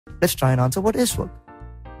let's try and answer what is work.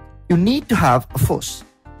 You need to have a force.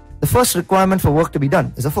 The first requirement for work to be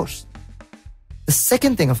done is a force. The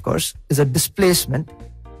second thing, of course, is a displacement,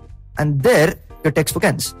 and there your textbook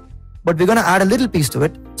ends. But we're going to add a little piece to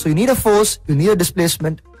it. So you need a force, you need a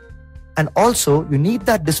displacement, and also you need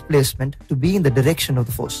that displacement to be in the direction of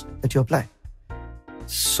the force that you apply.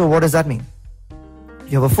 So what does that mean?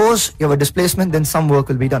 You have a force, you have a displacement, then some work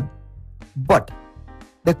will be done. But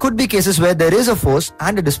there could be cases where there is a force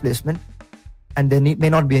and a displacement, and there may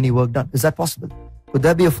not be any work done. Is that possible? Could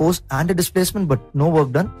there be a force and a displacement but no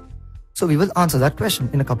work done? So we will answer that question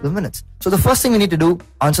in a couple of minutes. So the first thing we need to do,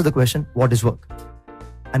 answer the question, what is work?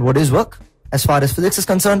 And what is work? As far as physics is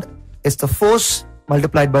concerned, it's the force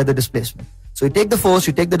multiplied by the displacement. So you take the force,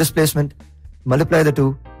 you take the displacement, multiply the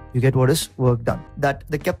two, you get what is work done. That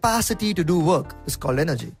the capacity to do work is called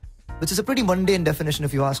energy, which is a pretty mundane definition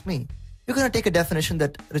if you ask me. You're going to take a definition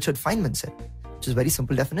that Richard Feynman said, which is a very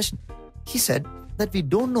simple definition. He said that we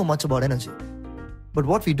don't know much about energy. But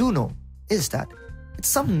what we do know is that it's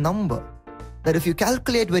some number that if you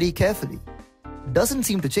calculate very carefully, doesn't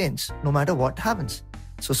seem to change no matter what happens.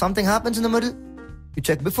 So something happens in the middle, you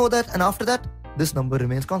check before that and after that, this number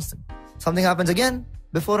remains constant. Something happens again,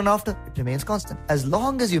 before and after, it remains constant, as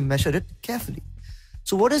long as you measure it carefully.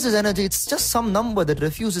 So what is this energy? It's just some number that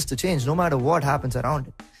refuses to change no matter what happens around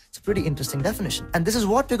it. It's a pretty interesting definition. And this is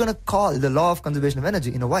what we're going to call the law of conservation of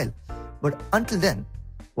energy in a while. But until then,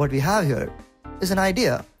 what we have here is an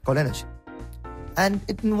idea called energy. And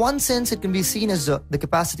in one sense, it can be seen as the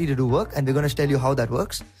capacity to do work, and we're going to tell you how that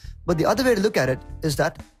works. But the other way to look at it is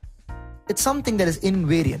that it's something that is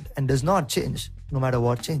invariant and does not change no matter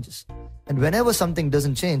what changes. And whenever something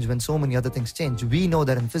doesn't change, when so many other things change, we know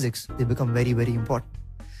that in physics, they become very, very important.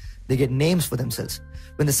 They get names for themselves.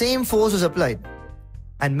 When the same force was applied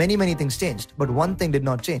and many, many things changed, but one thing did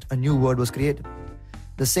not change, a new word was created.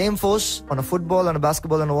 The same force on a football, on a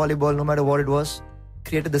basketball, on a volleyball, no matter what it was,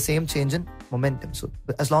 created the same change in momentum. So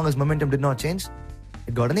as long as momentum did not change,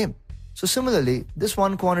 it got a name. So similarly, this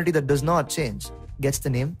one quantity that does not change gets the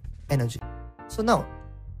name energy. So now,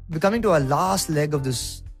 we're coming to our last leg of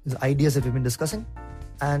these ideas that we've been discussing,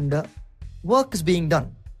 and work is being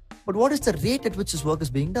done. But what is the rate at which this work is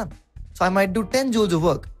being done? So I might do 10 joules of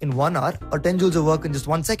work in 1 hour or 10 joules of work in just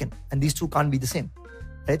 1 second, and these two can't be the same.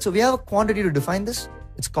 Right? So we have a quantity to define this.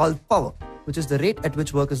 It's called power, which is the rate at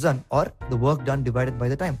which work is done, or the work done divided by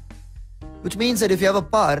the time. Which means that if you have a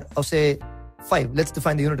power of say 5, let's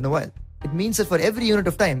define the unit in a while. It means that for every unit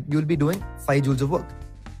of time, you will be doing 5 joules of work.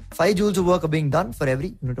 5 joules of work are being done for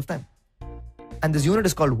every unit of time. And this unit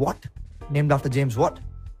is called watt, named after James Watt.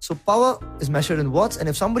 So power is measured in watts, and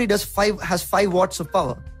if somebody has 5 watts of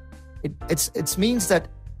power, it means that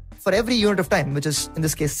for every unit of time, which is in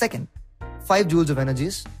this case second, 5 joules of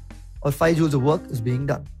energies or 5 joules of work is being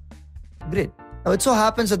done. Great. Now it so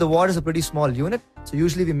happens that the watt is a pretty small unit. So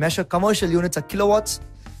usually we measure commercial units are kilowatts.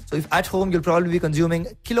 So if at home, you'll probably be consuming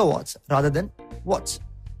kilowatts rather than watts.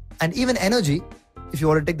 And even energy, if you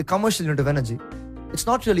want to take the commercial unit of energy, it's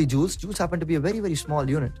not really joules. Joules happen to be a very, very small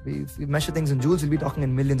unit. If we measure things in joules, we'll be talking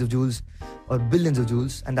in millions of joules or billions of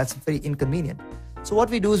joules, and that's very inconvenient. So what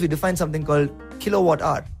we do is we define something called kilowatt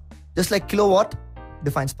hour. Just like kilowatt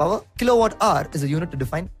defines power, kilowatt hour is a unit to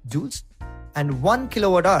define joules. And 1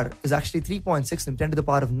 kilowatt hour is actually 3.6 in 10 to the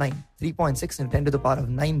power of 9. 3.6 in 10 to the power of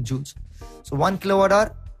 9 joules. So 1 kilowatt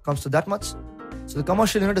hour comes to that much. So the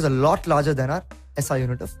commercial unit is a lot larger than our SI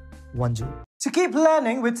unit of 1 joule. To keep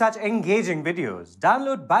learning with such engaging videos,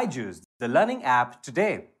 download BYJU'S, the learning app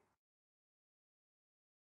today.